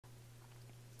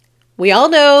We all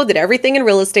know that everything in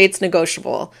real estate's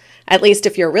negotiable, at least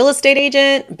if you're a real estate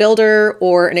agent, builder,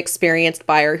 or an experienced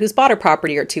buyer who's bought a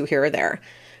property or two here or there.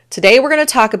 Today, we're going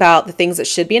to talk about the things that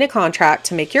should be in a contract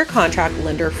to make your contract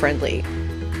lender friendly.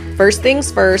 First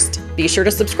things first, be sure to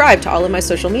subscribe to all of my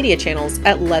social media channels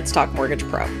at Let's Talk Mortgage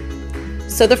Pro.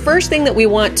 So the first thing that we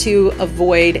want to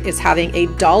avoid is having a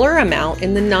dollar amount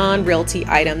in the non-realty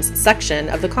items section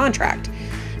of the contract.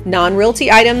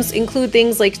 Non-realty items include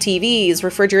things like TVs,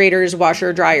 refrigerators,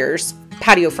 washer, dryers,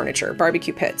 patio furniture,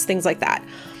 barbecue pits, things like that.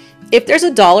 If there's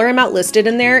a dollar amount listed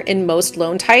in there, in most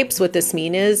loan types, what this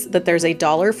means is that there's a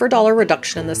dollar for dollar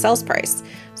reduction in the sales price.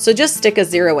 So just stick a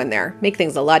zero in there, make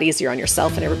things a lot easier on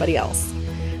yourself and everybody else.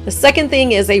 The second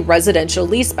thing is a residential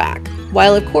leaseback.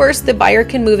 While of course the buyer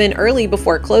can move in early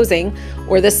before closing,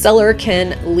 or the seller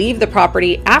can leave the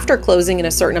property after closing in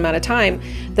a certain amount of time,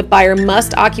 the buyer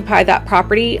must occupy that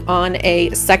property on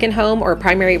a second home or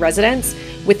primary residence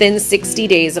within 60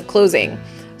 days of closing.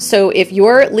 So if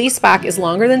your leaseback is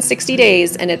longer than 60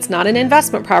 days and it's not an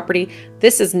investment property,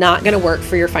 this is not going to work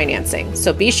for your financing.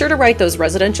 So be sure to write those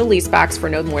residential leasebacks for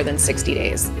no more than 60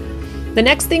 days. The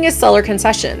next thing is seller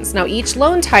concessions. Now, each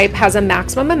loan type has a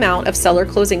maximum amount of seller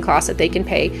closing costs that they can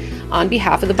pay on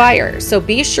behalf of the buyer. So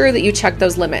be sure that you check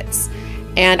those limits.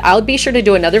 And I'll be sure to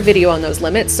do another video on those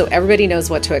limits so everybody knows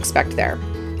what to expect there.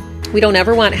 We don't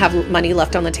ever want to have money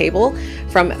left on the table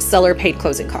from seller paid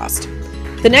closing cost.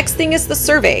 The next thing is the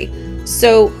survey.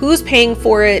 So who's paying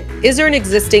for it? Is there an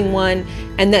existing one?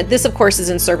 And that this, of course, is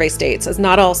in survey states, as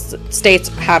not all states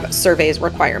have surveys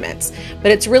requirements.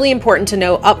 But it's really important to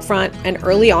know upfront and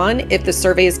early on if the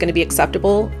survey is going to be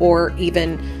acceptable or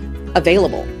even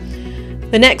available.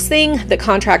 The next thing that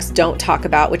contracts don't talk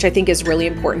about, which I think is really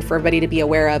important for everybody to be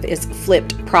aware of, is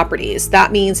flipped properties.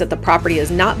 That means that the property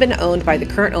has not been owned by the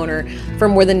current owner for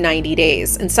more than 90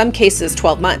 days. In some cases,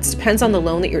 12 months, depends on the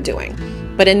loan that you're doing.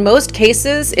 But in most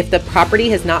cases, if the property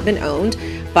has not been owned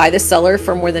by the seller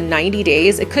for more than 90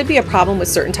 days, it could be a problem with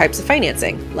certain types of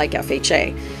financing, like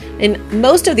FHA. In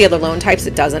most of the other loan types,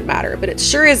 it doesn't matter, but it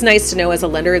sure is nice to know as a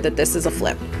lender that this is a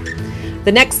flip.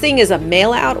 The next thing is a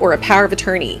mail out or a power of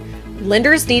attorney.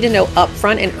 Lenders need to know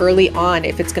upfront and early on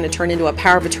if it's going to turn into a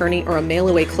power of attorney or a mail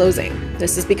away closing.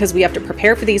 This is because we have to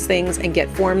prepare for these things and get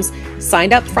forms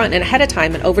signed up front and ahead of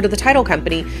time and over to the title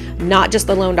company, not just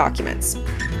the loan documents.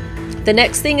 The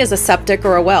next thing is a septic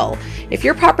or a well. If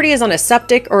your property is on a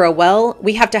septic or a well,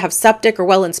 we have to have septic or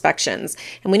well inspections,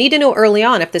 and we need to know early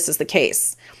on if this is the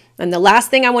case. And the last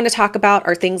thing I want to talk about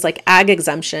are things like ag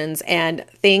exemptions and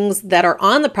things that are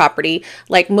on the property,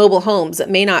 like mobile homes that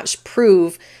may not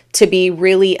prove to be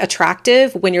really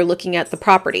attractive when you're looking at the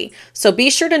property. So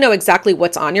be sure to know exactly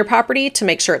what's on your property to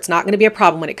make sure it's not going to be a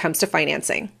problem when it comes to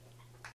financing.